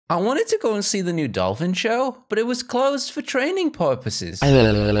I wanted to go and see the new dolphin show, but it was closed for training purposes.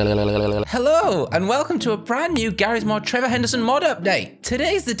 Hello, and welcome to a brand new Garry's Mod Trevor Henderson mod update.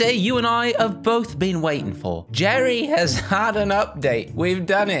 Today's the day you and I have both been waiting for. Jerry has had an update. We've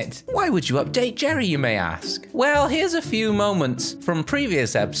done it. Why would you update Jerry, you may ask? Well, here's a few moments from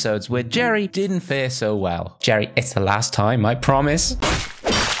previous episodes where Jerry didn't fare so well. Jerry, it's the last time, I promise.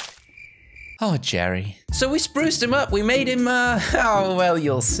 Oh, Jerry. So we spruced him up. We made him, oh, well,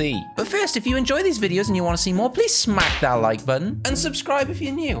 you'll see. But first, if you enjoy these videos and you want to see more, please smack that like button and subscribe if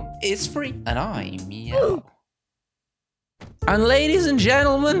you're new. It's free. And I'm Yo. And ladies and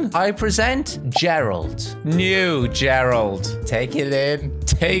gentlemen, I present Gerald. New Gerald. Take it in.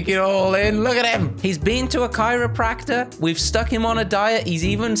 Take it all in. Look at him. He's been to a chiropractor. We've stuck him on a diet. He's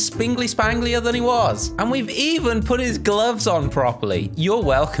even spangly-spanglier than he was. And we've even put his gloves on properly. You're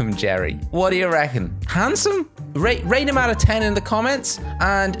welcome, Jerry. What do you reckon? Handsome? Rate him out of 10 in the comments.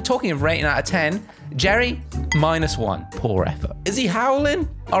 And talking of rating out of 10, Jerry, -1. Poor effort. Is he howling?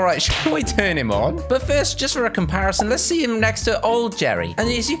 All right, shall we turn him on? But first, just for a comparison, let's see him next to old Jerry. And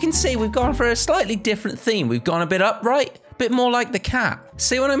as you can see, we've gone for a slightly different theme. We've gone a bit upright, a bit more like the cat.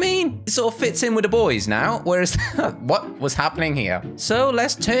 See what I mean? It sort of fits in with the boys now, whereas what was happening here? So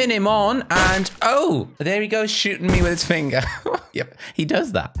let's turn him on and, oh, there he goes shooting me with his finger. Yep, he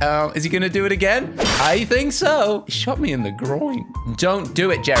does that. Is he gonna do it again? I think so. He shot me in the groin. Don't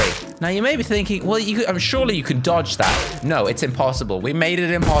do it, Jerry. Now you may be thinking, well, surely you can dodge that. No, it's impossible. We made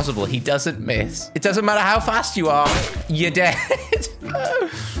it impossible. He doesn't miss. It doesn't matter how fast you are, you're dead.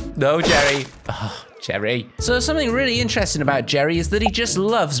 No, Jerry. Oh, Jerry. So something really interesting about Jerry is that he just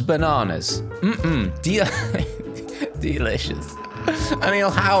loves bananas. Delicious. And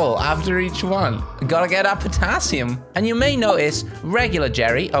he'll howl after each one. Gotta get that potassium. And you may notice regular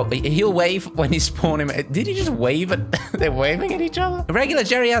Jerry, oh, he'll wave when he's spawning. Did he just wave at, they're waving at each other? Regular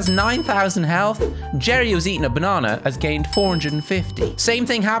Jerry has 9,000 health. Jerry who's eating a banana has gained 450. Same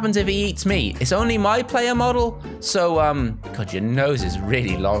thing happens if he eats me. It's only my player model. So, God, your nose is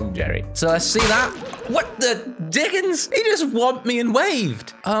really long, Jerry. So let's see that. What the dickens? He just whomped me and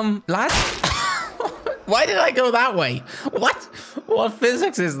waved. Lad? Why did I go that way? What? What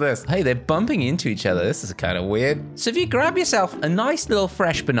physics is this? Hey, they're bumping into each other. This is kind of weird. So if you grab yourself a nice little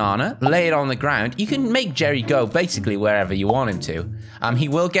fresh banana, lay it on the ground, you can make Jerry go basically wherever you want him to. He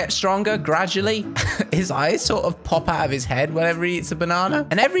will get stronger gradually. His eyes sort of pop out of his head whenever he eats a banana.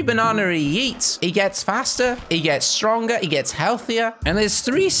 And every banana he eats, he gets faster, he gets stronger, he gets healthier. And there's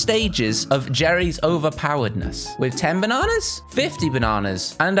 3 stages of Jerry's overpoweredness. With 10 bananas, 50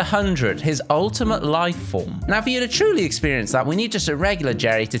 bananas, and 100, his ultimate life form. Now, for you to truly experience that, we need just a regular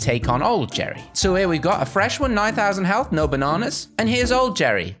Jerry to take on old Jerry. So here we've got a fresh one, 9,000 health, no bananas. And here's old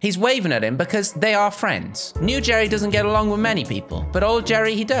Jerry. He's waving at him because they are friends. New Jerry doesn't get along with many people, but old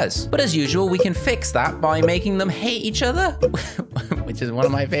Jerry, he does. But as usual, we can fix that by making them hate each other, which is one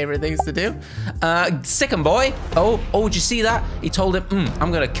of my favorite things to do. Sick 'em, boy. Oh, did you see that? He told him,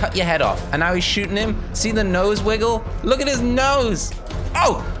 I'm gonna cut your head off. And now he's shooting him. See the nose wiggle? Look at his nose.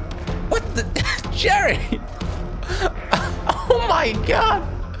 Oh, what the, Jerry. Oh my God.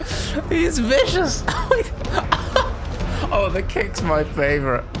 He's vicious. Oh, the kick's my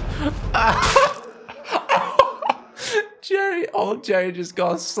favorite. Jerry, old Jerry just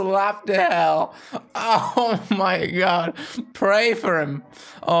got slapped to hell. Oh my God. Pray for him.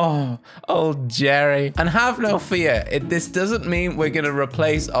 Oh, old Jerry. And have no fear. This doesn't mean we're going to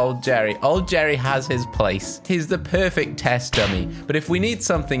replace old Jerry. Old Jerry has his place. He's the perfect test dummy. But if we need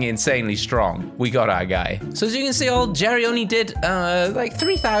something insanely strong, we got our guy. So as you can see, old Jerry only did like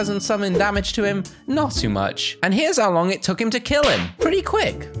 3,000 something damage to him. Not too much. And here's how long it took him to kill him. Pretty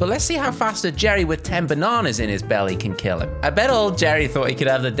quick. But let's see how fast a Jerry with 10 bananas in his belly can kill him. I bet old Jerry thought he could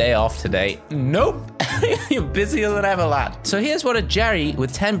have the day off today. Nope. You're busier than ever, lad. So here's what a Jerry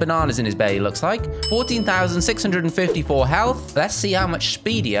with 10 bananas in his belly looks like. 14,654 health. Let's see how much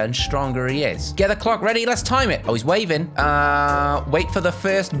speedier and stronger he is. Get the clock ready. Let's time it. Oh, he's waving. Wait for the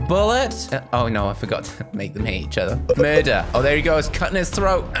first bullet. Oh, no, I forgot to make them hate each other. Murder. Oh, there he goes, cutting his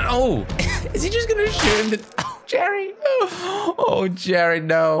throat. Oh, is he just going to shoot him? Jerry. Oh, Jerry,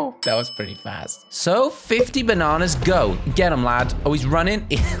 no. That was pretty fast. So, 50 bananas, go. Get him, lad. Oh, he's running.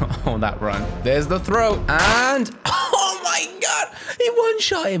 Oh, that run. There's the throat. And, oh my God, he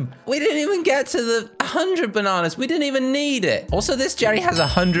one-shot him. We didn't even get to the 100 bananas. We didn't even need it. Also, this Jerry has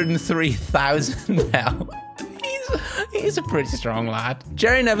 103,000 now. He's a pretty strong lad.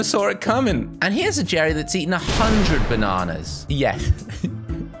 Jerry never saw it coming. And here's a Jerry that's eaten 100 bananas. Yes.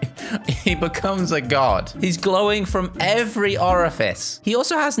 he becomes a god. He's glowing from every orifice. He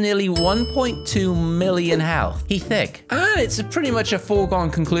also has nearly 1.2 million health. He's thick. And it's pretty much a foregone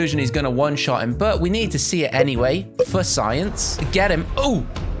conclusion he's going to one-shot him, but we need to see it anyway for science. Get him. Oh,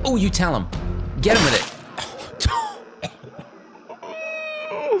 you tell him. Get him with it.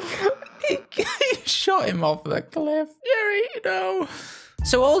 He shot him off the cliff. Jerry, no.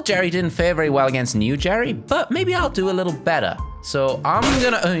 So old Jerry didn't fare very well against new Jerry, but maybe I'll do a little better. So I'm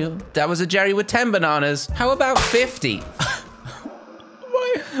gonna, that was a Jerry with 10 bananas. How about 50?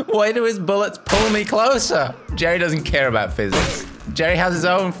 Why do his bullets pull me closer? Jerry doesn't care about physics. Jerry has his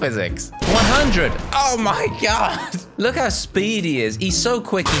own physics. 100. Oh my God. Look how speedy he is. He's so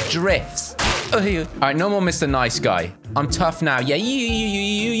quick, he drifts. All right, no more Mr. Nice Guy. I'm tough now. Yeah,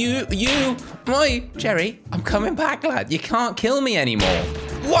 you. My Jerry, I'm coming back, lad. You can't kill me anymore.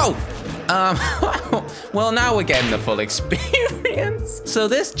 Whoa. Well, now we're getting the full experience. So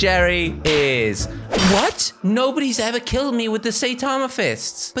this Jerry is... What? Nobody's ever killed me with the Saitama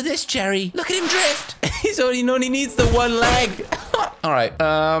fists. But this Jerry, look at him drift. He's only needs the one leg. All right,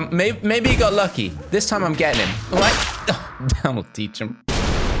 maybe he got lucky. This time I'm getting him. All right. That'll teach him.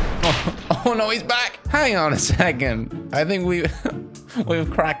 Oh no, he's back. Hang on a second. I think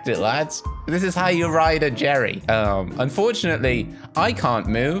we've cracked it, lads. This is how you ride a Jerry. Unfortunately, I can't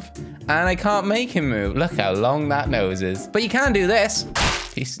move, and I can't make him move. Look how long that nose is. But you can do this.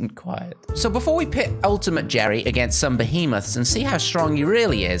 Peace and quiet. So before we pit Ultimate Jerry against some behemoths and see how strong he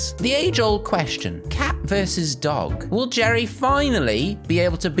really is, the age-old question, cat versus dog. Will Jerry finally be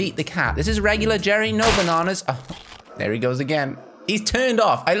able to beat the cat? This is regular Jerry, no bananas. Oh, there he goes again. He's turned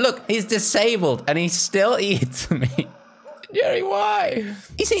off. Look, he's disabled and he still eats me. Jerry, why?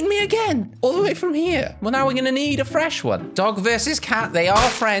 He's eating me again, all the way from here. Well, now we're gonna need a fresh one. Dog versus cat, they are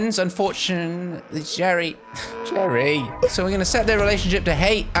friends. Unfortunately, Jerry. So we're gonna set their relationship to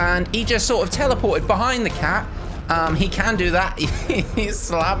hate, and he just sort of teleported behind the cat. He can do that. He's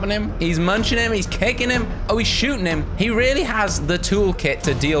slapping him. He's munching him. He's kicking him. Oh, he's shooting him. He really has the toolkit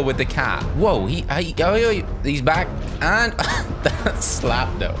to deal with the cat. Whoa, he's back. And that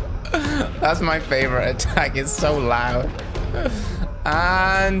slap, though. That's my favorite attack. It's so loud.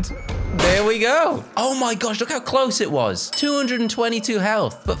 And there we go. Oh my gosh, look how close it was. 222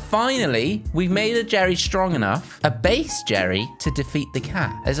 health. But finally, we've made a Jerry strong enough, a base Jerry, to defeat the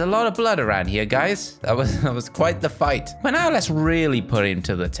cat. There's a lot of blood around here, guys. That was quite the fight. But now let's really put him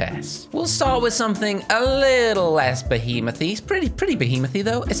to the test. We'll start with something a little less behemoth-y. It's pretty behemoth-y,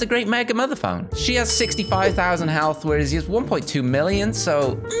 though. It's a great Mega Mother Phone. She has 65,000 health, whereas he has 1.2 million,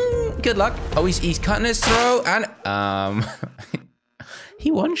 so good luck. Oh, he's cutting his throat, and he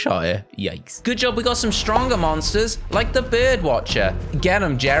one-shot her. Yikes. Good job we got some stronger monsters, like the Bird Watcher. Get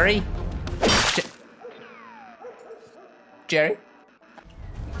him, Jerry. Jerry?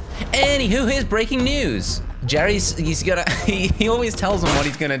 Anywho, here's breaking news. He always tells them what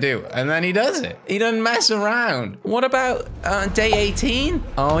he's gonna do, and then he does it. He doesn't mess around. What about day 18?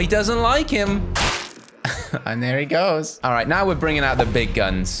 Oh, he doesn't like him. And there he goes. All right, now we're bringing out the big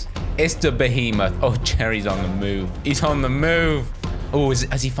guns. It's the behemoth. Oh, Jerry's on the move. He's on the move. Oh,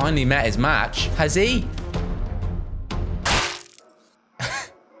 has he finally met his match? Has he?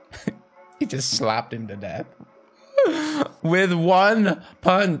 He just slapped him to death. With one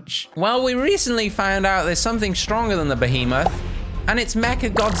punch. Well, we recently found out there's something stronger than the behemoth, and it's Mecha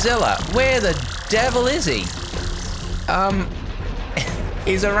Godzilla. Where the devil is he?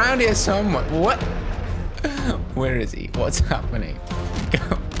 He's around here somewhere. What? Where is he? What's happening?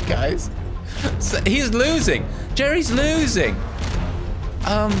 Guys? So he's losing. Jerry's losing.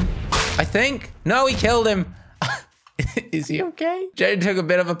 I think. No, he killed him. Is he okay? Jerry took a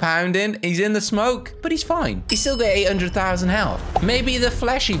bit of a pounding. He's in the smoke, but he's fine. He's still got 800,000 health. Maybe the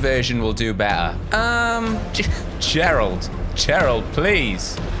fleshy version will do better. Gerald,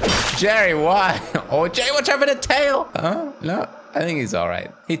 please. Jerry, why? Oh, Jerry, watch out for the tail. Oh, no. I think he's all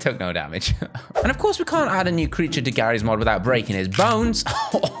right. He took no damage. And of course, we can't add a new creature to Garry's mod without breaking his bones.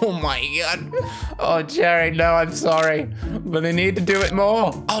 Oh my God. Oh, Jerry, no, I'm sorry. But I need to do it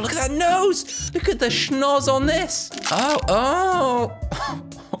more. Oh, look at that nose. Look at the schnoz on this. Oh.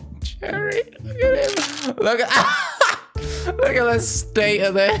 Jerry, look at him. Look at the state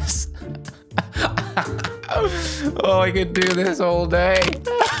of this. Oh, I could do this all day.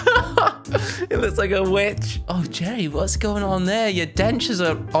 It looks like a witch. Oh, Jerry, what's going on there? Your dentures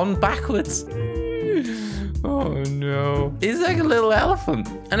are on backwards. Oh, no. He's like a little elephant.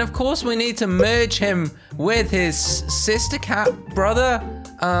 And of course, we need to merge him with his sister cat brother.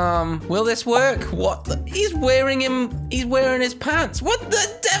 Will this work? What? He's wearing his pants. What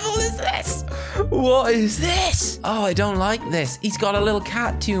the devil is this? What is this? Oh, I don't like this. He's got a little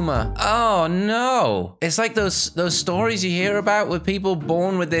cat tumor. Oh no. It's like those stories you hear about with people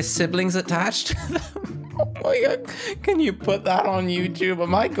born with their siblings attached to them. Oh my God. Can you put that on YouTube?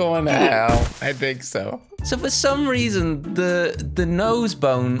 Am I going to hell? I think so. So for some reason, the nose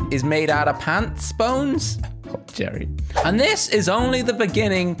bone is made out of pants bones. Oh, Jerry. And this is only the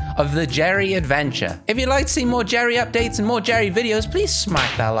beginning of the Jerry adventure. If you'd like to see more Jerry updates and more Jerry videos, please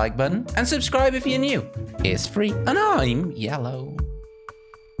smack that like button and subscribe if you're new. It's free and I'm yellow.